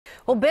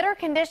Well, bitter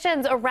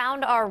conditions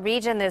around our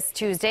region this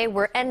Tuesday.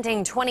 We're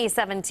ending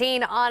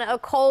 2017 on a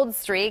cold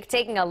streak.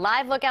 Taking a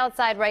live look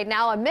outside right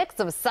now, a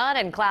mix of sun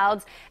and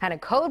clouds, and a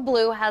code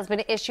blue has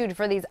been issued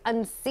for these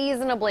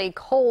unseasonably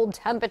cold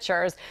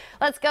temperatures.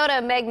 Let's go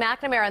to Meg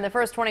McNamara in the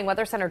First Warning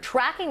Weather Center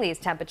tracking these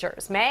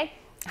temperatures. Meg?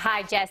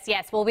 Hi, Jess.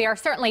 Yes, well, we are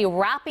certainly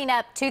wrapping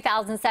up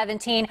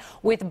 2017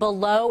 with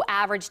below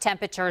average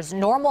temperatures.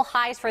 Normal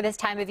highs for this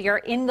time of year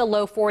in the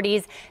low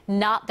 40s,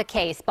 not the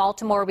case.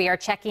 Baltimore, we are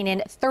checking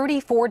in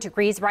 34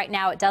 degrees right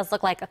now. It does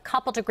look like a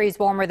couple degrees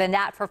warmer than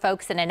that for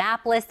folks in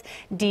Annapolis.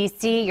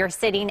 D.C., you're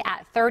sitting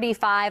at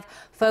 35.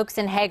 Folks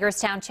in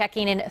Hagerstown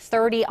checking in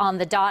 30 on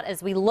the dot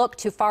as we look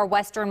to far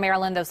western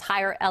Maryland, those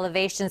higher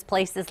elevations,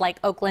 places like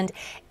Oakland,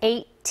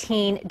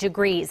 18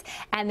 degrees.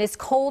 And this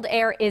cold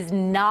air is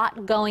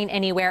not going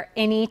anywhere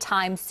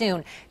anytime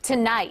soon.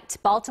 Tonight,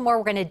 Baltimore,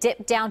 we're going to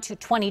dip down to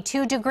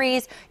 22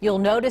 degrees. You'll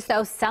notice,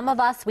 though, some of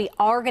us, we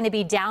are going to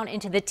be down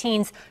into the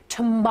teens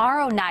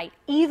tomorrow night.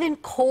 Even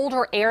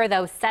colder air,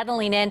 though,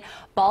 settling in.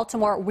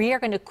 Baltimore, we are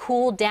going to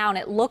cool down,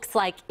 it looks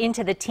like,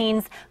 into the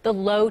teens, the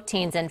low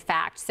teens, in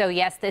fact. So,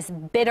 yes, this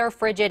bitter,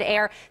 frigid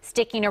air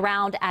sticking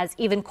around as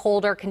even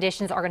colder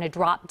conditions are going to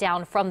drop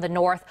down from the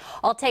north.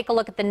 I'll take a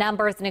look at the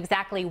numbers and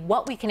exactly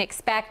what we can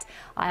expect.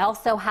 I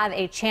also have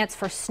a chance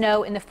for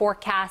snow in the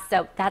forecast,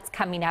 so that's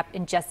coming up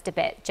in just a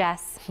bit.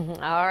 Jess?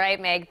 All right,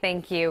 Meg,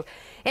 thank you.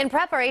 In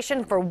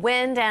preparation for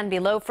wind and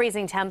below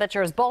freezing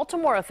temperatures,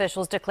 Baltimore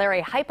officials declare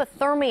a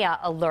hypothermia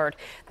alert.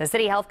 The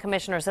city health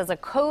commissioner says a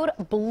code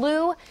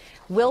blue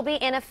will be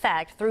in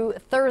effect through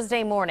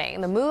Thursday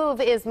morning. The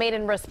move is made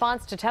in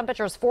response to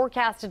temperatures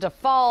forecasted to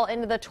fall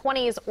into the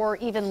 20s or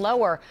even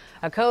lower.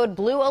 A code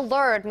blue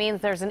alert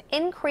means there's an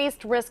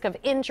increased risk of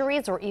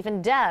injuries or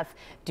even death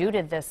due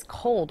to this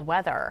cold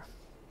weather.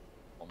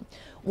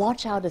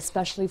 Watch out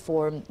especially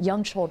for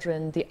young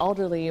children, the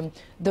elderly,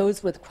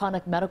 those with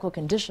chronic medical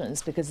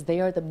conditions, because they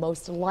are the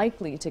most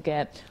likely to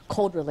get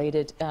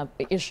cold-related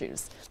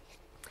issues.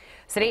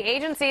 City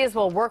agencies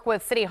will work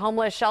with city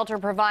homeless shelter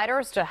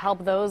providers to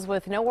help those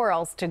with nowhere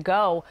else to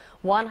go.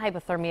 One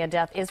hypothermia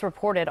death is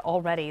reported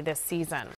already this season.